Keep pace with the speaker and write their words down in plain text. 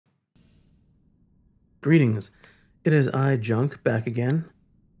Greetings. It is I, Junk, back again.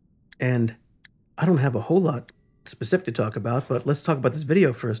 And I don't have a whole lot specific to talk about, but let's talk about this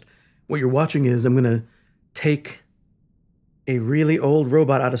video first. What you're watching is I'm going to take a really old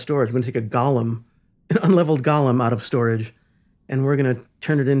robot out of storage. I'm going to take a golem, an unleveled golem out of storage, and we're going to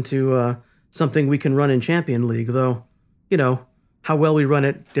turn it into something we can run in Champion League, though, you know, how well we run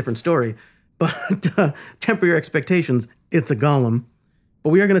it, different story. But temper your expectations, it's a golem. But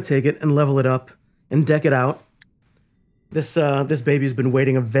we are going to take it and level it up and deck it out. This baby's been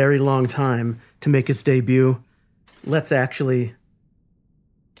waiting a very long time to make its debut. Let's actually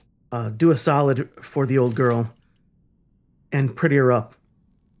do a solid for the old girl and pretty her up.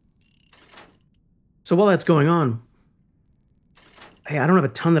 So while that's going on, hey, I don't have a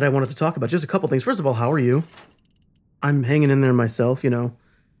ton that I wanted to talk about. Just a couple things. First of all, how are you? I'm hanging in there myself, you know.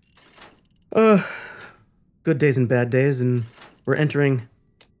 Good days and bad days, and we're entering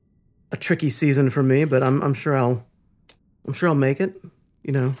a tricky season for me, but I'm sure I'll make it,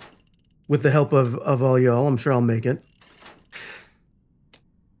 you know. With the help of all y'all, I'm sure I'll make it.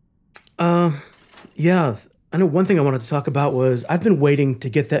 Yeah, I know one thing I wanted to talk about was I've been waiting to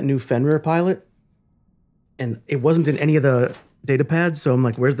get that new Fenrir pilot, and it wasn't in any of the data pads, so I'm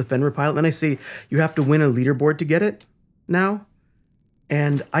like, where's the Fenrir pilot? And then I see you have to win a leaderboard to get it now,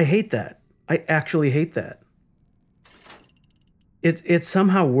 and I hate that. I actually hate that. It's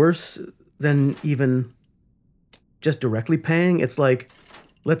somehow worse than even just directly paying. It's like,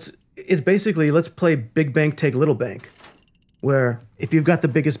 it's basically, let's play big bank, take little bank, where if you've got the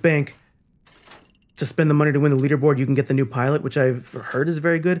biggest bank to spend the money to win the leaderboard, you can get the new pilot, which I've heard is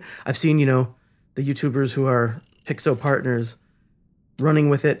very good. I've seen, you know, the YouTubers who are Pixo partners running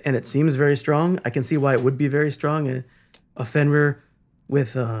with it, and it seems very strong. I can see why it would be very strong. A Fenrir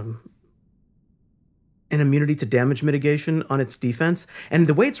with an immunity to damage mitigation on its defense. And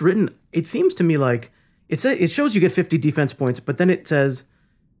the way it's written, it seems to me like it shows you get 50 defense points, but then it says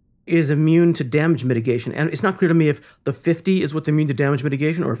is immune to damage mitigation. And it's not clear to me if the 50 is what's immune to damage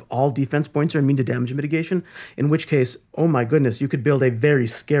mitigation or if all defense points are immune to damage mitigation, in which case, oh my goodness, you could build a very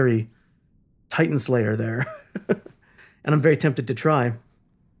scary Titan Slayer there. And I'm very tempted to try.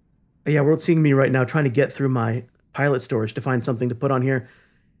 But yeah, we're seeing me right now trying to get through my pilot storage to find something to put on here.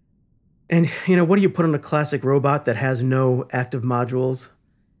 And, you know, what do you put on a classic robot that has no active modules?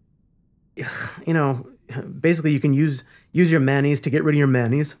 You know, basically you can use your manis to get rid of your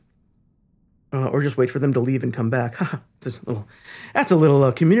manis. Or just wait for them to leave and come back. That's a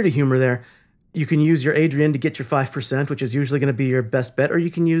little community humor there. You can use your Adrian to get your 5%, which is usually going to be your best bet. Or you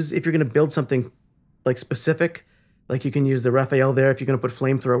can use, if you're going to build something like specific, like you can use the Raphael there if you're going to put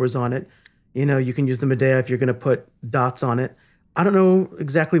flamethrowers on it. You know, you can use the Medea if you're going to put dots on it. I don't know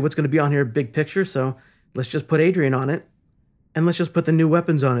exactly what's going to be on here big picture, so let's just put Adrian on it. And let's just put the new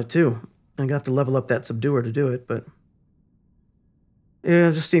weapons on it, too. I'm going to have to level up that Subduer to do it, but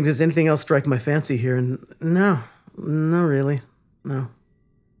yeah, just seeing, does anything else strike my fancy here? And no, really, no.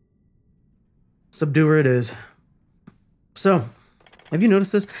 Subduer it is. So, have you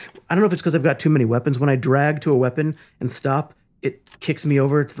noticed this? I don't know if it's because I've got too many weapons. When I drag to a weapon and stop, it kicks me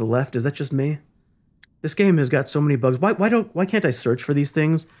over to the left. Is that just me? This game has got so many bugs. Why can't I search for these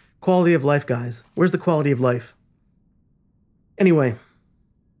things? Quality of life, guys. Where's the quality of life? Anyway,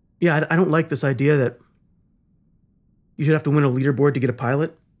 yeah, I don't like this idea that you should have to win a leaderboard to get a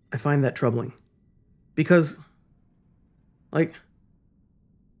pilot. I find that troubling. Because, like,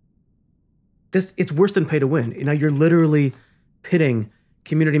 it's worse than pay to win. You know, you're literally pitting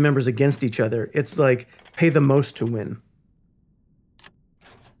community members against each other. It's like, pay the most to win.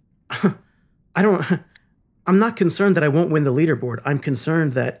 I'm not concerned that I won't win the leaderboard. I'm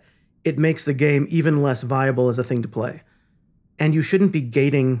concerned that it makes the game even less viable as a thing to play. And you shouldn't be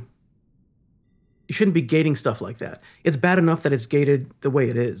gating stuff like that. It's bad enough that it's gated the way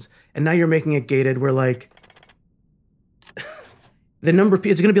it is. And now you're making it gated where, like, the number of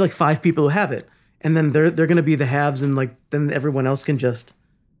people, it's going to be like 5 people who have it. And then they're going to be the haves, and, like, then everyone else can just,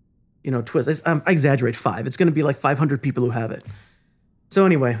 you know, twist. I exaggerate 5. It's going to be like 500 people who have it. So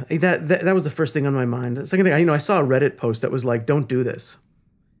anyway, that was the first thing on my mind. The second thing, I saw a Reddit post that was like, don't do this.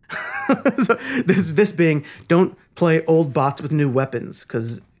 So this being, don't play old bots with new weapons,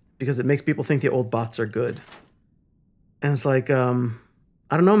 because it makes people think the old bots are good. And it's like, I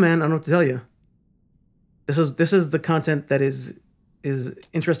don't know, man. I don't know what to tell you. This is the content that is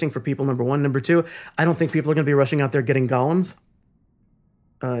interesting for people, number one. Number two, I don't think people are going to be rushing out there getting golems.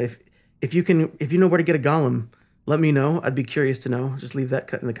 If you know where to get a golem, let me know. I'd be curious to know. Just leave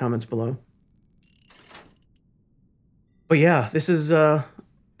that in the comments below. But yeah, this is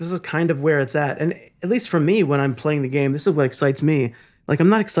kind of where it's at. And at least for me, when I'm playing the game, this is what excites me. Like, I'm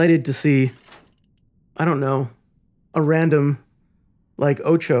not excited to see I don't know, a random like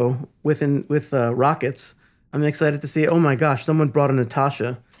Ocho with rockets, I'm excited to see, oh my gosh, someone brought a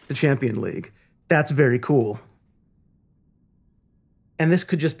Natasha to Champion League. That's very cool. And this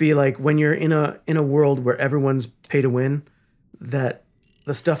could just be like when you're in a world where everyone's pay to win, that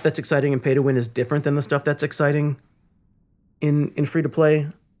the stuff that's exciting in pay to win is different than the stuff that's exciting in free to play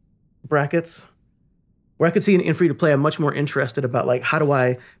brackets. Where I could see in free to play, I'm much more interested about like, how do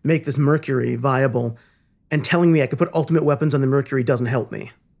I make this Mercury viable? And telling me I could put ultimate weapons on the Mercury doesn't help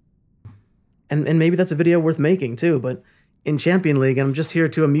me. And maybe that's a video worth making too, but in Champion League, I'm just here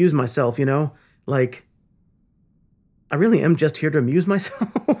to amuse myself, you know? Like, I really am just here to amuse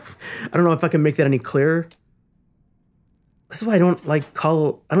myself. I don't know if I can make that any clearer. This is why I don't like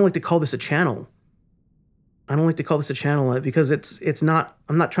to call this a channel. I don't like to call this a channel because it's not,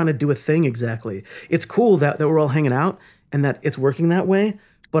 I'm not trying to do a thing exactly. It's cool that we're all hanging out and that it's working that way,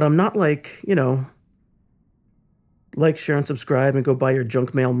 but I'm not like, you know, like, share, and subscribe, and go buy your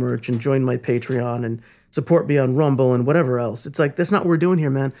junk mail merch, and join my Patreon, and support me on Rumble, and whatever else. It's like, that's not what we're doing here,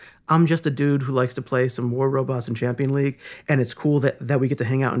 man. I'm just a dude who likes to play some War Robots in Champion League, and it's cool that we get to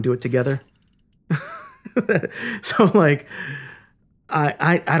hang out and do it together. So, like,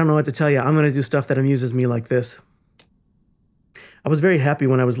 I don't know what to tell you. I'm going to do stuff that amuses me like this. I was very happy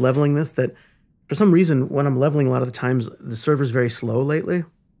when I was leveling this that, for some reason, when I'm leveling, a lot of the times, the server's very slow lately.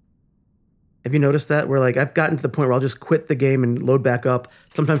 Have you noticed that? Where like I've gotten to the point where I'll just quit the game and load back up.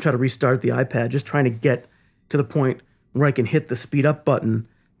 Sometimes try to restart the iPad, just trying to get to the point where I can hit the speed up button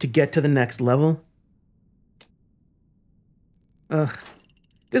to get to the next level.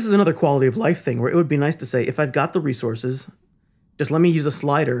 This is another quality of life thing where it would be nice to say, if I've got the resources, just let me use a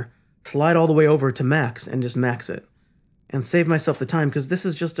slider, slide all the way over to max and just max it and save myself the time, because this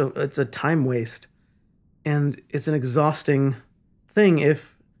is just it's a time waste and it's an exhausting thing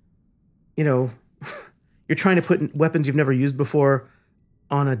if, you know, you're trying to put weapons you've never used before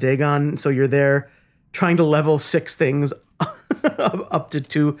on a Dagon, so you're there trying to level 6 things up to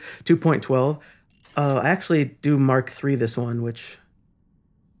 2.12. I actually do Mark 3 this one, which,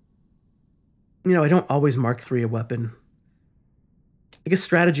 you know, I don't always Mark 3 a weapon. I guess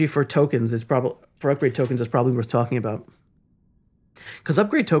strategy for tokens is probably, for upgrade tokens is probably worth talking about. Because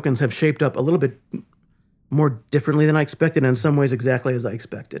upgrade tokens have shaped up a little bit more differently than I expected, and in some ways exactly as I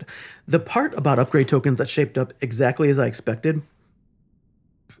expected. The part about upgrade tokens that shaped up exactly as I expected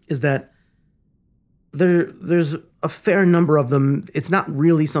is that there's a fair number of them. It's not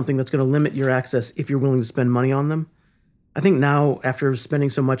really something that's going to limit your access if you're willing to spend money on them. I think now, after spending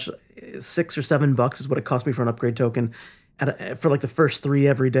so much, $6 or $7 is what it cost me for an upgrade token for like the first 3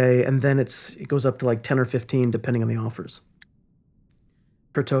 every day, and then it goes up to like 10 or 15 depending on the offers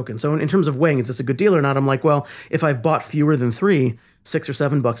per token. So in terms of weighing, is this a good deal or not? I'm like, well, if I've bought fewer than 3, $6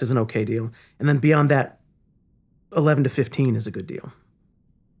 or $7 is an okay deal. And then beyond that, 11 to 15 is a good deal.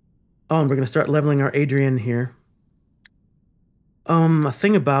 Oh, and we're going to start leveling our Adrian here. A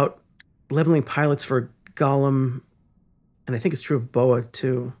thing about leveling pilots for Golem, and I think it's true of Boa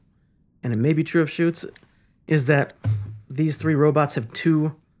too, and it may be true of Shoots, is that these 3 robots have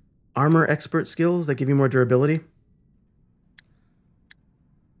 2 armor expert skills that give you more durability.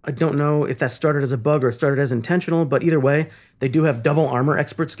 I don't know if that started as a bug or it started as intentional, but either way, they do have double armor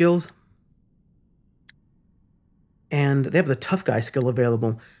expert skills. And they have the tough guy skill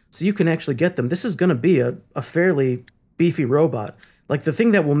available, so you can actually get them. This is going to be a fairly beefy robot. Like, the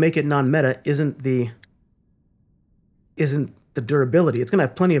thing that will make it non-meta isn't the durability. It's going to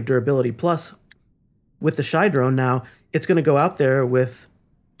have plenty of durability. Plus, with the Shy Drone now, it's going to go out there with,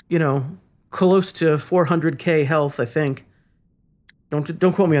 you know, close to 400k health, I think.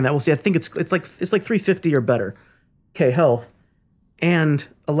 Don't quote me on that. We'll see. I think it's like 350 or better K health and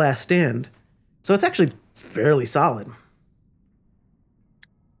a last stand. So it's actually fairly solid.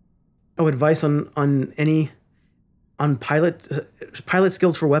 Oh, advice on pilot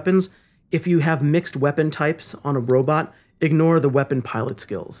skills for weapons. If you have mixed weapon types on a robot, ignore the weapon pilot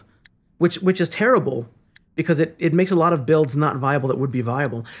skills, which is terrible because it makes a lot of builds not viable that would be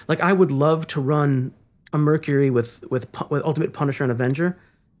viable. Like, I would love to run a Mercury with Ultimate Punisher and Avenger.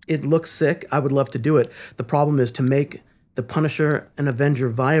 It looks sick. I would love to do it. The problem is, to make the Punisher and Avenger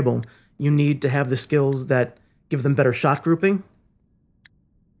viable, you need to have the skills that give them better shot grouping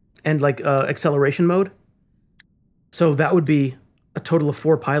and like acceleration mode. So that would be a total of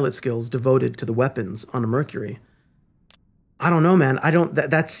 4 pilot skills devoted to the weapons on a Mercury. I don't know, man.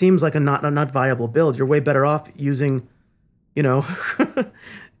 That seems like a not viable build. You're way better off using, you know,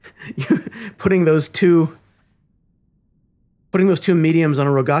 putting those two mediums on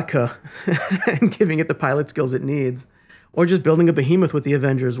a Rogatka and giving it the pilot skills it needs. Or just building a behemoth with the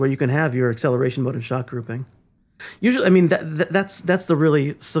Avengers where you can have your acceleration mode and shock grouping. Usually, I mean, that's the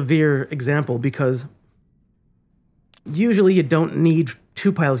really severe example, because usually you don't need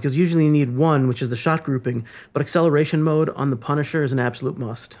 2 pilots, because usually you need 1, which is the shock grouping, but acceleration mode on the Punisher is an absolute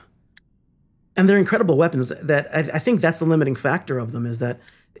must. And they're incredible weapons. That I think that's the limiting factor of them, is that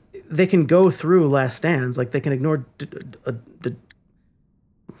they can go through last stands. Like, they can ignore...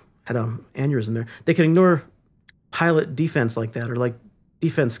 had an aneurysm there. They can ignore pilot defense like that, or like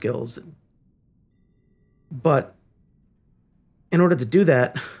defense skills. But in order to do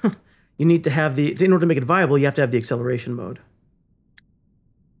that, you need to have in order to make it viable, you have to have the acceleration mode.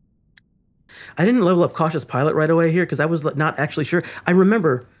 I didn't level up Cautious Pilot right away here because I was not actually sure. I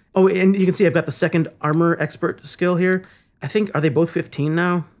remember, oh, and you can see I've got the second Armor Expert skill here. I think, are they both 15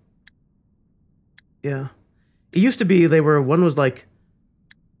 now? Yeah. It used to be one was like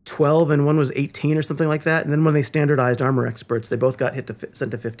 12 and one was 18 or something like that. And then when they standardized Armor Experts, they both got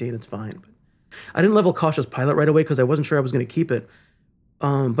sent to 15. It's fine. But I didn't level Cautious Pilot right away because I wasn't sure I was going to keep it.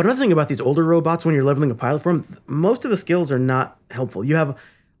 But another thing about these older robots, when you're leveling a pilot for them, most of the skills are not helpful. You have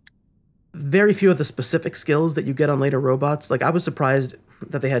very few of the specific skills that you get on later robots. Like, I was surprised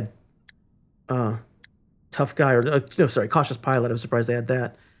that they had Tough Guy, or no, sorry, Cautious Pilot. I was surprised they had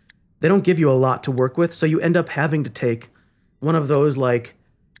that. They don't give you a lot to work with, so you end up having to take one of those, like,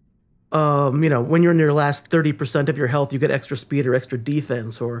 you know, when you're in your last 30% of your health, you get extra speed or extra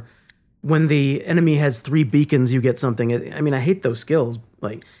defense, or when the enemy has 3 beacons, you get something. I mean, I hate those skills.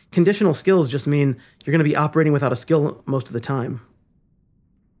 Like, conditional skills just mean you're going to be operating without a skill most of the time.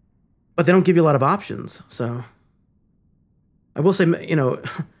 But they don't give you a lot of options, so... I will say, you know,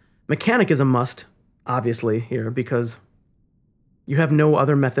 mechanic is a must, obviously, here, because you have no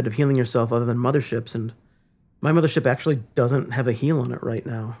other method of healing yourself other than motherships, and my mothership actually doesn't have a heal on it right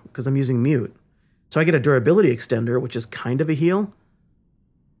now, because I'm using mute. So I get a durability extender, which is kind of a heal,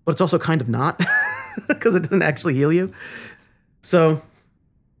 but it's also kind of not, because it doesn't actually heal you. So,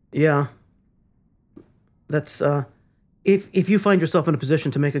 yeah. That's, if you find yourself in a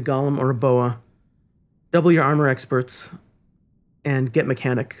position to make a Golem or a Boa, double your Armor Experts, and get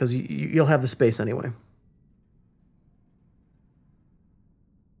mechanic, because you'll have the space anyway.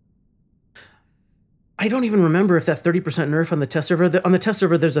 I don't even remember if that 30% nerf on the test server... On the test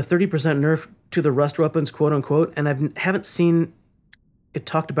server, there's a 30% nerf to the Rust weapons, quote-unquote, and I haven't seen it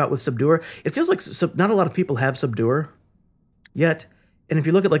talked about with Subduer. It feels like not a lot of people have Subduer yet, and if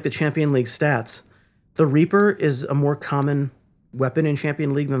you look at, like, the Champion League stats, the Reaper is a more common weapon in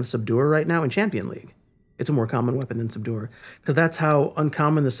Champion League than the Subduer right now in Champion League. It's a more common weapon than Subduer, because that's how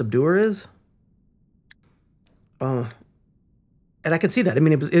uncommon the Subduer is. And I could see that. I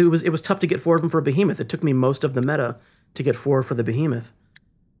mean, it was tough to get 4 of them for a Behemoth. It took me most of the meta to get 4 for the Behemoth.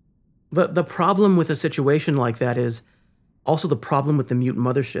 But the problem with a situation like that is also the problem with the Mutant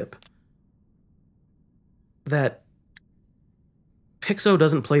Mothership. That Pixo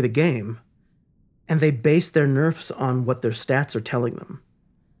doesn't play the game, and they base their nerfs on what their stats are telling them.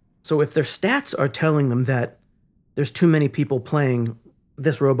 So if their stats are telling them that there's too many people playing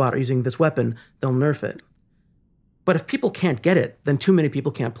this robot or using this weapon, they'll nerf it. But if people can't get it, then too many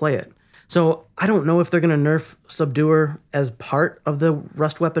people can't play it. So I don't know if they're going to nerf Subduer as part of the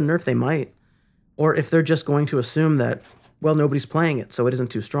Rust weapon nerf. They might. Or if they're just going to assume that, well, nobody's playing it, so it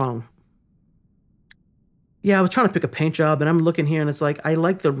isn't too strong. Yeah, I was trying to pick a paint job, and I'm looking here, and it's like, I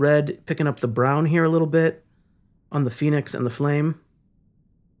like the red picking up the brown here a little bit on the Phoenix and the Flame.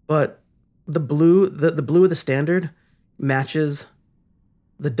 But the blue, the blue of the standard matches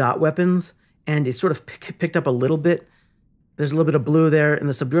the dot weapons, and it sort of picked up a little bit. There's a little bit of blue there in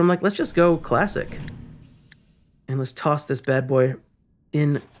the Subduer. I'm like, let's just go classic. And let's toss this bad boy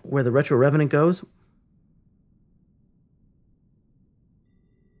in where the Retro Revenant goes.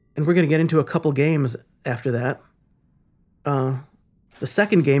 And we're going to get into a couple games after that. The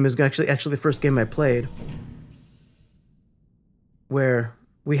second game is actually the first game I played, where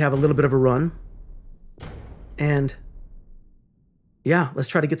we have a little bit of a run. And yeah, let's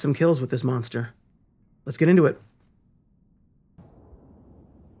try to get some kills with this monster. Let's get into it.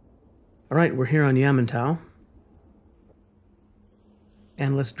 All right, we're here on Yamantau.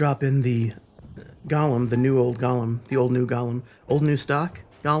 And let's drop in the Golem, the new old Golem, the old new Golem, old new stock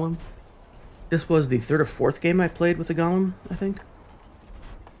Golem. This was the 3rd or 4th game I played with the Golem, I think.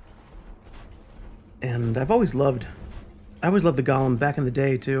 And I've always loved the Golem back in the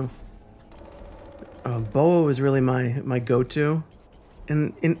day, too. Boa was really my go-to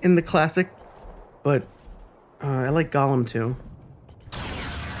in the classic, but I like Golem, too.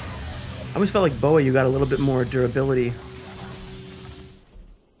 I always felt like Boa, you got a little bit more durability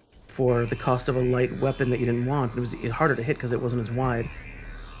for the cost of a light weapon that you didn't want. It was harder to hit because it wasn't as wide.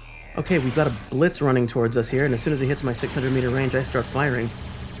 Okay, we've got a blitz running towards us here, and as soon as he hits my 600-meter range, I start firing.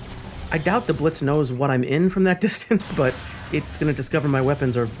 I doubt the blitz knows what I'm in from that distance, but it's going to discover my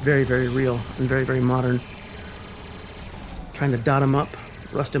weapons are very, very real and very, very modern. Trying to dot him up,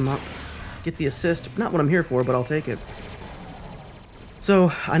 rust him up, get the assist. Not what I'm here for, but I'll take it.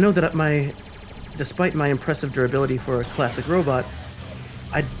 So, I know that despite my impressive durability for a classic robot,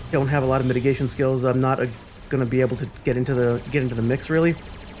 I don't have a lot of mitigation skills. I'm not going to be able to get into the mix, really.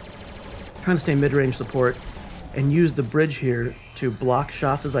 I'm trying to stay mid-range support and use the bridge here to block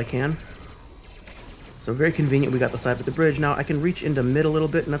shots as I can. So very convenient we got the side with the bridge. Now I can reach into mid a little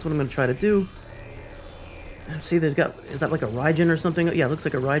bit, and that's what I'm going to try to do. See, is that like a Raijin or something? Yeah, it looks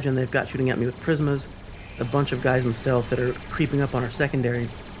like a Raijin they've got shooting at me with prismas. A bunch of guys in stealth that are creeping up on our secondary.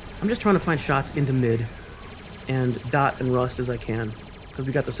 I'm just trying to find shots into mid and dot and rust as I can. Because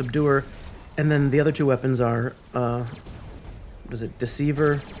we got the Subduer, and then the other two weapons are, what is it,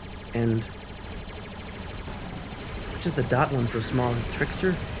 Deceiver and... which is the dot one for small? Is it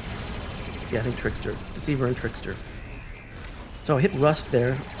Trickster? Yeah, I think Trickster. Deceiver and Trickster. So I hit rust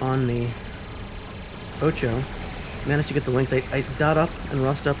there on the Ocho. Managed to get the links. I dot up and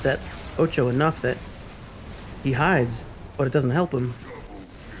rust up that Ocho enough that he hides, but it doesn't help him.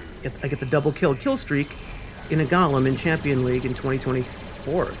 I get the double kill streak in a Golem in Champion League in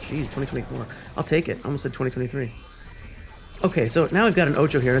 2024. Jeez, 2024. I'll take it. I almost said 2023. Okay, so now I've got an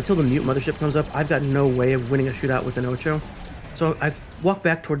Ocho here. Until the mute mothership comes up, I've got no way of winning a shootout with an Ocho. So I walk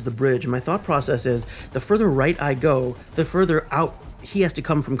back towards the bridge, and my thought process is, the further right I go, the further out he has to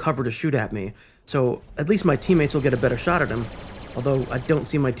come from cover to shoot at me. So at least my teammates will get a better shot at him, although I don't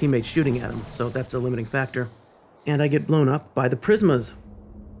see my teammates shooting at him, so that's a limiting factor. And I get blown up by the prismas.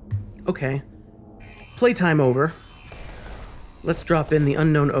 Okay. Playtime over. Let's drop in the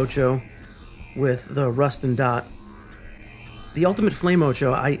unknown Ocho with the rust and dot. The Ultimate Flame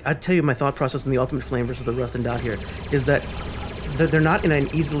Ocho, I tell you my thought process in the Ultimate Flame versus the rust and dot here, is that they're not in an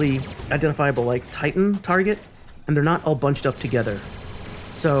easily identifiable, like, Titan target, and they're not all bunched up together.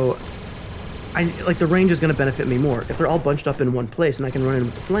 So, the range is going to benefit me more. If they're all bunched up in one place and I can run in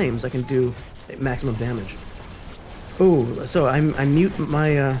with the flames, I can do maximum damage. Ooh, so I mute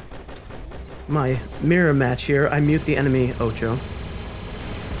my, my mirror match here. I mute the enemy Ocho,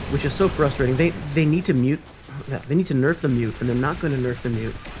 which is so frustrating. They need to mute, they need to nerf the mute, and they're not going to nerf the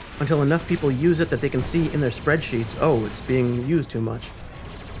mute until enough people use it that they can see in their spreadsheets, oh, it's being used too much.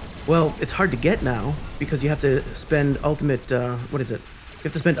 Well, it's hard to get now, because you have to spend ultimate, what is it? You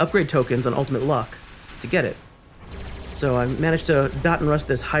have to spend upgrade tokens on ultimate luck to get it. So I managed to dot and rust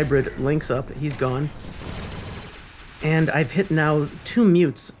this hybrid Lynx up. He's gone. And I've hit now 2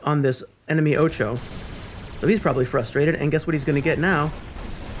 mutes on this enemy Ocho. So he's probably frustrated, and guess what he's going to get now?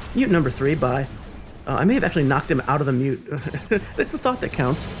 Mute number 3 by... I may have actually knocked him out of the mute. That's the thought that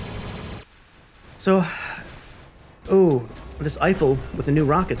counts. So... oh, this Eiffel with the new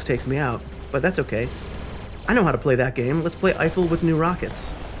rockets takes me out, but that's okay. I know how to play that game. Let's play Eiffel with new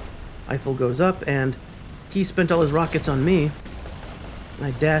rockets. Eiffel goes up, and he spent all his rockets on me.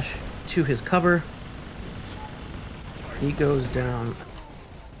 I dash to his cover. He goes down.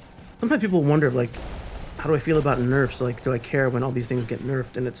 Sometimes people wonder, like, how do I feel about nerfs? Like, do I care when all these things get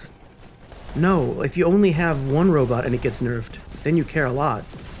nerfed? And it's... no, if you only have one robot and it gets nerfed, then you care a lot.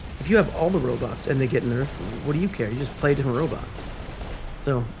 If you have all the robots and they get nerfed, what do you care? You just play a different robot.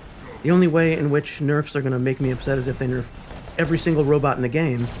 So, the only way in which nerfs are going to make me upset is if they nerf every single robot in the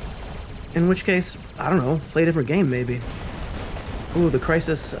game. In which case, I don't know, play a different game maybe. Ooh, the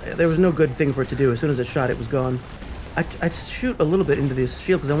Crisis, there was no good thing for it to do. As soon as it shot, it was gone. I'd shoot a little bit into this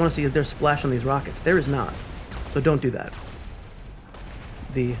shield because I want to see, is there splash on these rockets? There is not. So don't do that.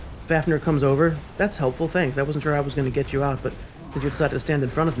 The Fafnir comes over. That's helpful, thanks. I wasn't sure I was going to get you out, but you decided to stand in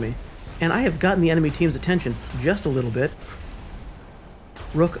front of me. And I have gotten the enemy team's attention just a little bit.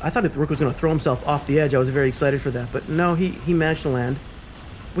 Rook, I thought if Rook was going to throw himself off the edge, I was very excited for that. But no, he managed to land,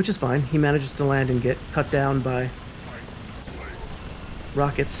 which is fine. He manages to land and get cut down by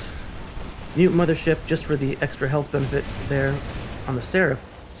rockets. Mute Mothership, just for the extra health benefit there on the Seraph.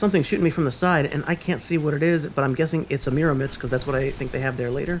 Something shooting me from the side, and I can't see what it is, but I'm guessing it's a Mirrormits, because that's what I think they have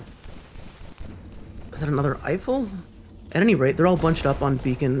there later. Is that another Eiffel? At any rate, they're all bunched up on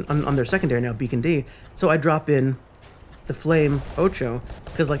Beacon, on their secondary now, Beacon D. So I drop in the Flame Ocho,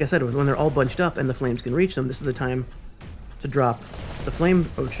 because like I said, when they're all bunched up and the flames can reach them, this is the time to drop the Flame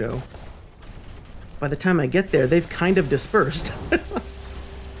Ocho. By the time I get there, they've kind of dispersed.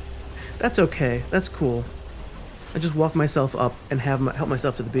 That's okay. That's cool. I just walk myself up and help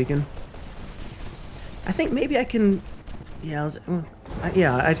myself to the beacon. I think maybe I can... yeah,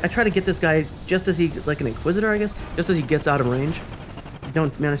 Yeah, I try to get this guy just as he, like an Inquisitor, I guess, just as he gets out of range. I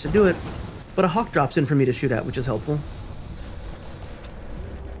don't manage to do it, but a hawk drops in for me to shoot at, which is helpful.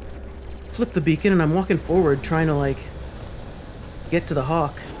 Flip the beacon, and I'm walking forward, trying to, like, get to the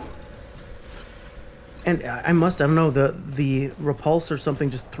hawk. And I don't know, the repulse or something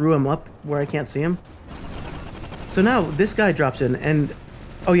just threw him up where I can't see him. So now this guy drops in, and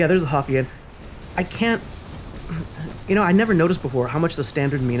oh yeah, there's the hawk again. I can't, you know, I never noticed before how much the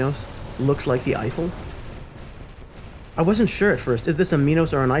standard Minos looks like the Eiffel. I wasn't sure at first, is this a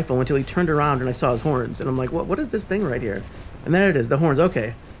Minos or an Eiffel, until he turned around and I saw his horns, and I'm like, what is this thing right here? And there it is, the horns,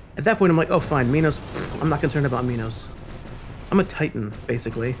 okay. At that point I'm like, oh fine, Minos, I'm not concerned about Minos. I'm a Titan,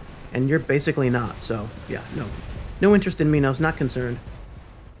 basically, and you're basically not, so yeah, no. No interest in Minos, not concerned.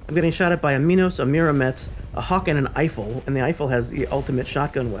 I'm getting shot at by a Minos, a Mirametz, a Hawk, and an Eiffel, and the Eiffel has the ultimate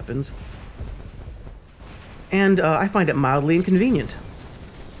shotgun weapons. And I find it mildly inconvenient.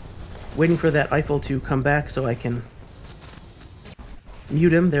 Waiting for that Eiffel to come back so I can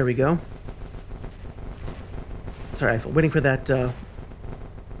mute him, there we go. Sorry, Eiffel, waiting for that,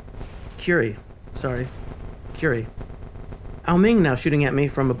 Curie, sorry, Curie. Ao Ming now shooting at me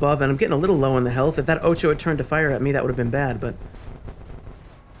from above, and I'm getting a little low on the health. If that Ocho had turned to fire at me, that would have been bad, but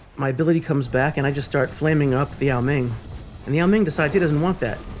my ability comes back, and I just start flaming up the Ao Ming. And the Ao Ming decides he doesn't want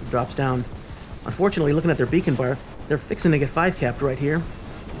that. He drops down. Unfortunately, looking at their beacon bar, they're fixing to get 5-capped right here.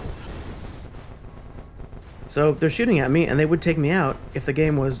 So they're shooting at me, and they would take me out if the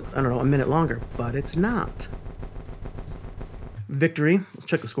game was, I don't know, a minute longer, but it's not. Victory. Let's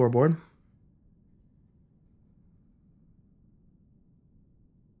check the scoreboard.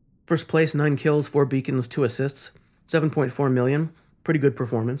 First place, 9 kills, 4 beacons, 2 assists, 7.4 million. Pretty good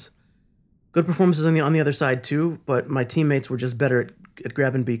performance. Good performances on the other side too, but my teammates were just better at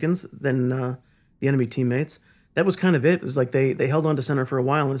grabbing beacons than the enemy teammates. That was kind of it. It was like they held on to center for a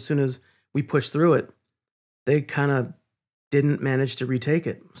while, and as soon as we pushed through it, they kind of didn't manage to retake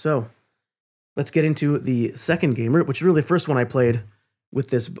it. So let's get into the second gamer, which is really the first one I played with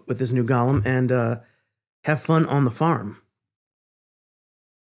this new Golem, and have fun on the farm.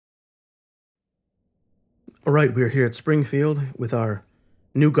 All right, we're here at Springfield with our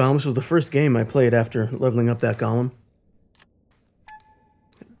new Golem. This was the first game I played after leveling up that Golem.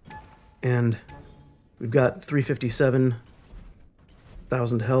 And we've got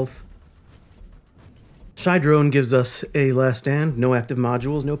 357,000 health. Shy Drone gives us a last stand, no active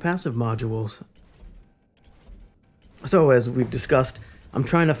modules, no passive modules. So as we've discussed, I'm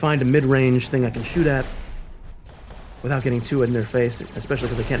trying to find a mid-range thing I can shoot at without getting too in their face, especially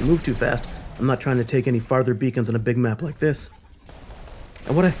because I can't move too fast. I'm not trying to take any farther beacons on a big map like this.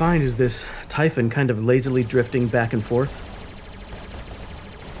 And what I find is this Typhon kind of lazily drifting back and forth.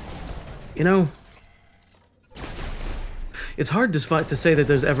 You know, it's hard to say that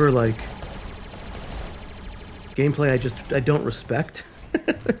there's ever, like, gameplay I don't respect.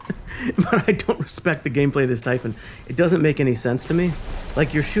 But I don't respect the gameplay of this Typhon. It doesn't make any sense to me.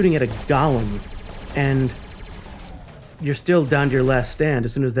 Like, you're shooting at a Golem, and you're still down to your last stand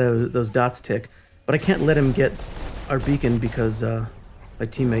as soon as those dots tick. But I can't let him get our beacon because my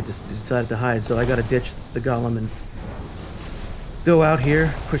teammate just decided to hide, so I gotta ditch the Golem and go out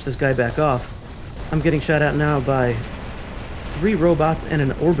here, push this guy back off. I'm getting shot at now by 3 robots and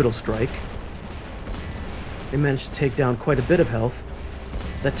an orbital strike. They managed to take down quite a bit of health.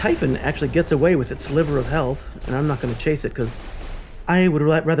 The Typhon actually gets away with its sliver of health, and I'm not going to chase it because I would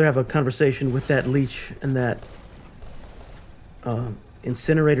rather have a conversation with that leech and that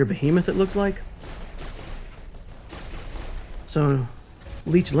incinerator behemoth, it looks like. So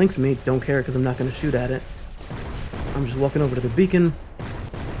leech links me, don't care because I'm not going to shoot at it. I'm just walking over to the beacon.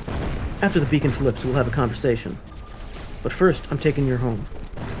 After the beacon flips, we'll have a conversation. But first, I'm taking your home.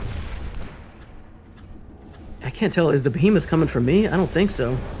 I can't tell, is the behemoth coming for me? I don't think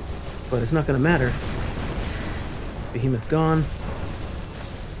so. But it's not going to matter. Behemoth gone.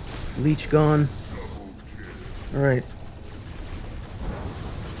 Leech gone. Alright.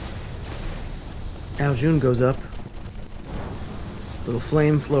 Ao Jun goes up. Little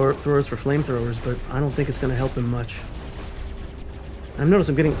flame throwers for flamethrowers, but I don't think it's going to help him much. I've noticed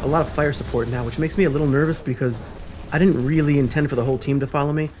I'm getting a lot of fire support now, which makes me a little nervous because I didn't really intend for the whole team to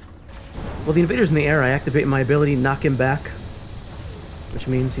follow me. Well, the invader's in the air, I activate my ability, knock him back, which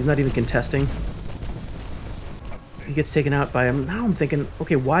means he's not even contesting. He gets taken out by him. Now I'm thinking,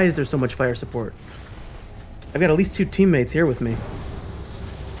 okay, why is there so much fire support? I've got at least 2 teammates here with me.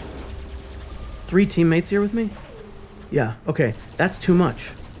 3 teammates here with me? Yeah, okay, that's too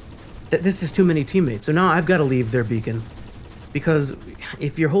much. This is too many teammates, so now I've got to leave their beacon. Because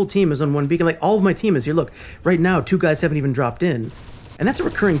if your whole team is on one beacon, like all of my team is here, look, right now 2 guys haven't even dropped in. And that's a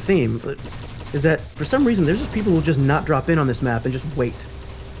recurring theme, is that for some reason there's just people who just not drop in on this map and just wait.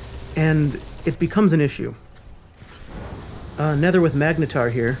 And it becomes an issue. Nether with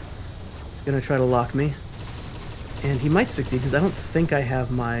Magnetar here. Gonna try to lock me. And he might succeed because I don't think I have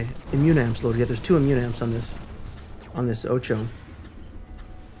my immune amps loaded yet. There's 2 immune amps on this Ocho.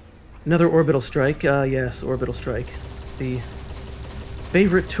 Another orbital strike. Yes, orbital strike. The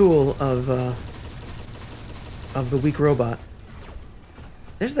favorite tool of the weak robot.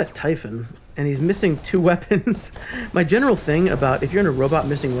 There's that Typhon, and he's missing 2 weapons. My general thing about if you're in a robot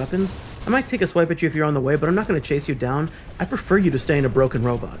missing weapons, I might take a swipe at you if you're on the way, but I'm not going to chase you down. I prefer you to stay in a broken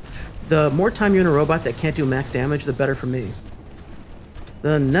robot. The more time you're in a robot that can't do max damage, the better for me.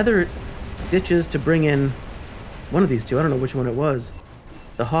 The Nether ditches to bring in one of these 2. I don't know which one it was.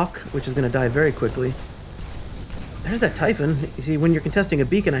 The Hawk, which is going to die very quickly. There's that Typhon. You see, when you're contesting a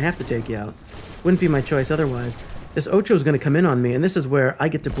beacon, I have to take you out. Wouldn't be my choice otherwise. This Ocho is going to come in on me, and this is where I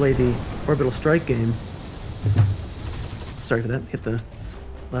get to play the orbital strike game. Sorry for that. Hit the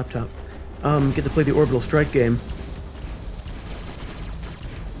laptop. Get to play the orbital strike game.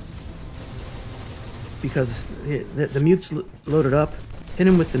 Because the mute's loaded up. Hit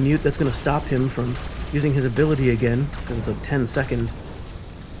him with the mute. That's going to stop him from using his ability again, because it's a 10-second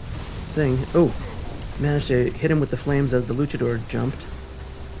thing. Oh, managed to hit him with the flames as the luchador jumped.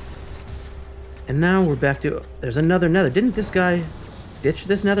 And now we're back to... There's another Nether. Didn't this guy ditch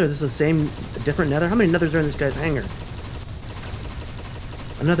this Nether? This is a different Nether? How many Nethers are in this guy's hangar?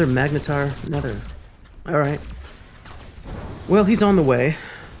 Another Magnetar Nether. Alright. Well, he's on the way,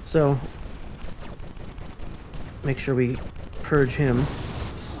 so... make sure we purge him.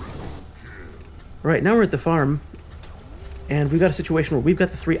 Right, now we're at the farm, and we've got a situation where we've got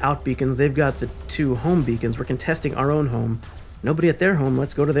the 3 out beacons, they've got the 2 home beacons. We're contesting our own home. Nobody at their home,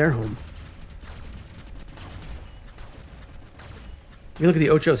 let's go to their home. If you look at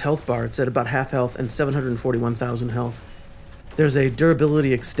the Ocho's health bar, it's at about half health and 741,000 health. There's a durability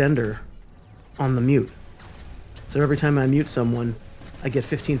extender on the mute. So every time I mute someone, I get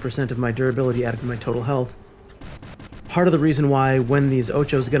 15% of my durability added to my total health. Part of the reason why when these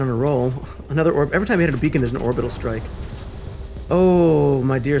Ochos get on a roll, every time I hit a beacon, there's an orbital strike. Oh,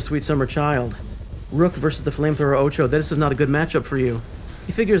 my dear sweet summer child. Rook versus the Flamethrower Ocho. This is not a good matchup for you.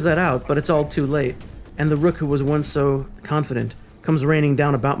 He figures that out, but it's all too late. And the Rook, who was once so confident, comes raining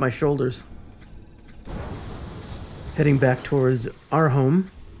down about my shoulders. Heading back towards our home.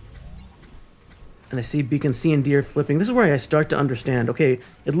 And I see Beacon C and D are flipping. This is where I start to understand. Okay,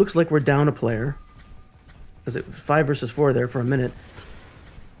 it looks like we're down a player. Because it 5 versus 4 there for a minute.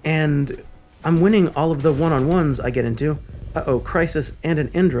 And I'm winning all of the one-on-ones I get into. Uh-oh, Crisis and an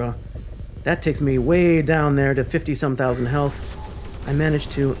Indra. That takes me way down there to 50-some thousand health. I managed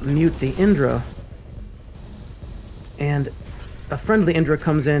to mute the Indra. And a friendly Indra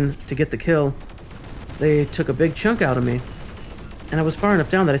comes in to get the kill. They took a big chunk out of me. And I was far enough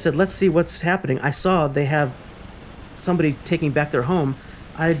down that I said, let's see what's happening. I saw they have somebody taking back their home.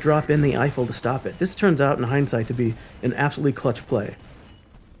 I drop in the Eiffel to stop it. This turns out, in hindsight, to be an absolutely clutch play.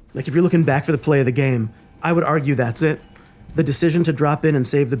 Like, if you're looking back for the play of the game, I would argue that's it. The decision to drop in and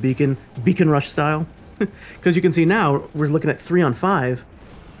save the beacon, beacon rush style. Because you can see now, we're looking at 3 on 5.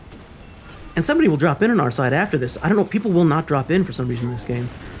 And somebody will drop in on our side after this. I don't know, people will not drop in for some reason in this game.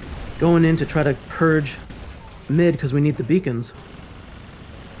 Going in to try to purge mid because we need the beacons.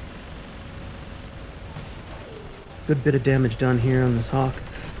 Good bit of damage done here on this Hawk.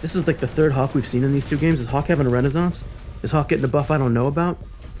 This is like the 3rd Hawk we've seen in these 2 games. Is Hawk having a renaissance? Is Hawk getting a buff I don't know about?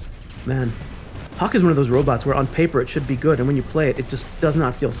 Man, Hawk is one of those robots where on paper it should be good, and when you play it, it just does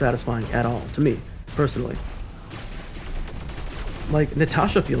not feel satisfying at all, to me, personally. Like,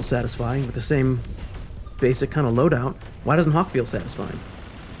 Natasha feels satisfying with the same basic kind of loadout. Why doesn't Hawk feel satisfying?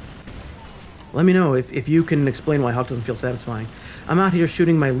 Let me know if you can explain why Hawk doesn't feel satisfying. I'm out here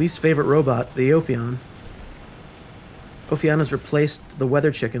shooting my least favorite robot, the Ophion. Ophion has replaced the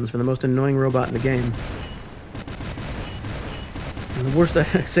weather chickens for the most annoying robot in the game. And the worst, I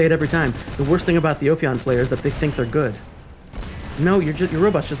say it every time, the worst thing about the Ophion player is that they think they're good. No, your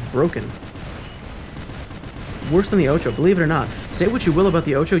robot's just broken. Worse than the Ocho, believe it or not. Say what you will about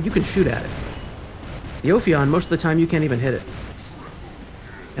the Ocho, you can shoot at it. The Ophion, most of the time, you can't even hit it.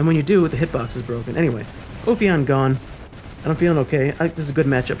 And when you do, the hitbox is broken. Anyway, Ophion gone. And I'm feeling okay. This is a good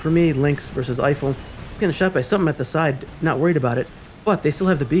matchup for me. Lynx versus Eiffel. Getting shot by something at the side, not worried about it. But they still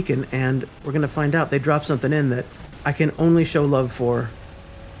have the beacon, and we're going to find out. They dropped something in that I can only show love for.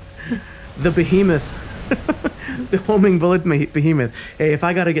 The behemoth. The homing bullet behemoth. Hey, if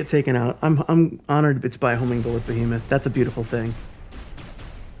I got to get taken out, I'm honored it's by a homing bullet behemoth. That's a beautiful thing.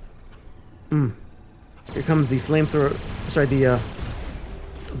 Here comes the flamethrower. Sorry, the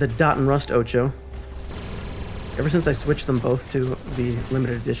the Dot and Rust Ocho. Ever since I switched them both to the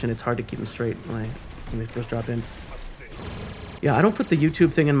limited edition, it's hard to keep them straight when they first drop in. Yeah, I don't put the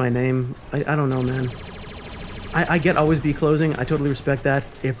YouTube thing in my name. I don't know, man. I get always be closing. I totally respect that.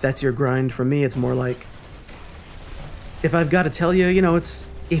 If that's your grind. For me, it's more like, if I've got to tell you, you know, it's,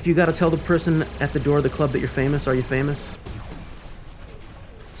 if you got to tell the person at the door of the club that you're famous, are you famous?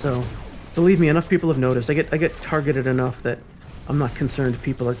 So, believe me, enough people have noticed. I get targeted enough that I'm not concerned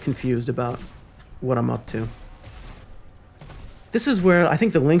people are confused about what I'm up to. This is where I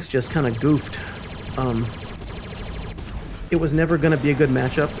think the Lynx just kind of goofed. It was never going to be a good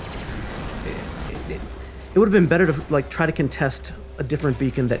matchup. It would have been better to like try to contest a different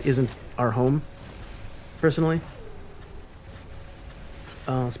beacon that isn't our home, personally.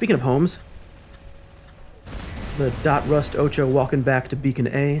 Speaking of homes, the Dot Rust Ocho walking back to Beacon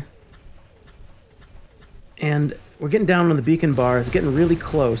A. And we're getting down on the beacon bar. It's getting really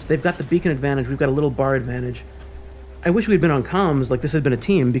close. They've got the beacon advantage. We've got a little bar advantage. I wish we'd been on comms, like this had been a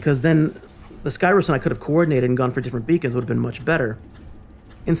team, because then the Skyros and I could have coordinated and gone for different beacons. It would have been much better.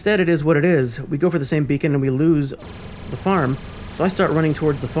 Instead, it is what it is. We go for the same beacon and we lose the farm. So I start running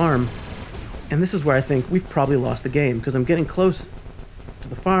towards the farm. And this is where I think we've probably lost the game, because I'm getting close to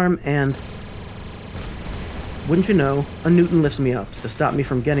the farm and, wouldn't you know, a Newton lifts me up to stop me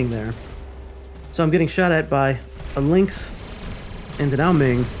from getting there. So I'm getting shot at by a Lynx and an Ao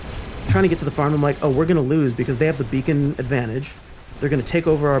Ming trying to get to the farm. I'm like, oh, we're going to lose because they have the beacon advantage. They're going to take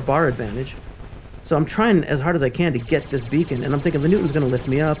over our bar advantage. So I'm trying as hard as I can to get this beacon, and I'm thinking the Newton's going to lift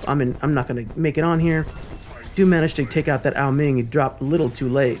me up. I'm not going to make it on here. Do manage to take out that Ao Ming. He dropped a little too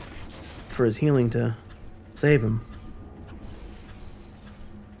late for his healing to save him.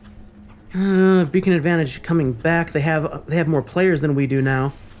 Beacon advantage coming back. They have more players than we do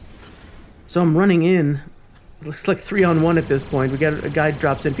now. So I'm running in. It looks like 3-on-1 at this point. We got a guy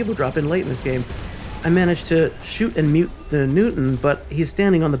drops in. People drop in late in this game. I managed to shoot and mute the Newton, but he's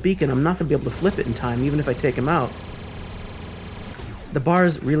standing on the beacon. I'm not going to be able to flip it in time, even if I take him out. The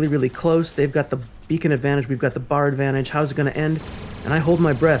bar's really, really close. They've got the beacon advantage. We've got the bar advantage. How's it going to end? And I hold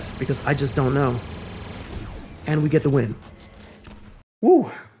my breath because I just don't know. And we get the win.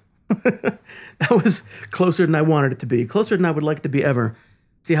 Woo! That was closer than I wanted it to be. Closer than I would like it to be ever.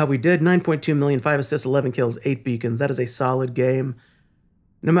 See how we did? 9.2 million, 5 assists, 11 kills, 8 beacons. That is a solid game.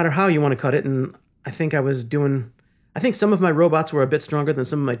 No matter how you want to cut it, and I think some of my robots were a bit stronger than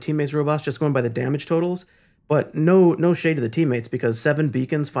some of my teammates' robots, just going by the damage totals. But no shade to the teammates, because 7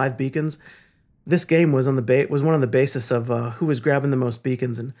 beacons, 5 beacons. This game was one on the basis of who was grabbing the most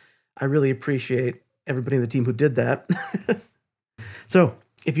beacons, and I really appreciate everybody in the team who did that. So,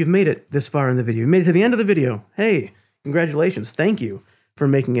 if you've made it this far in the video, you made it to the end of the video, hey, congratulations, thank you for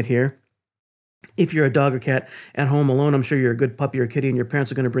making it here. If you're a dog or cat at home alone, I'm sure you're a good puppy or kitty and your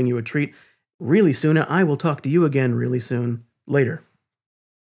parents are going to bring you a treat really soon, and I will talk to you again really soon. Later.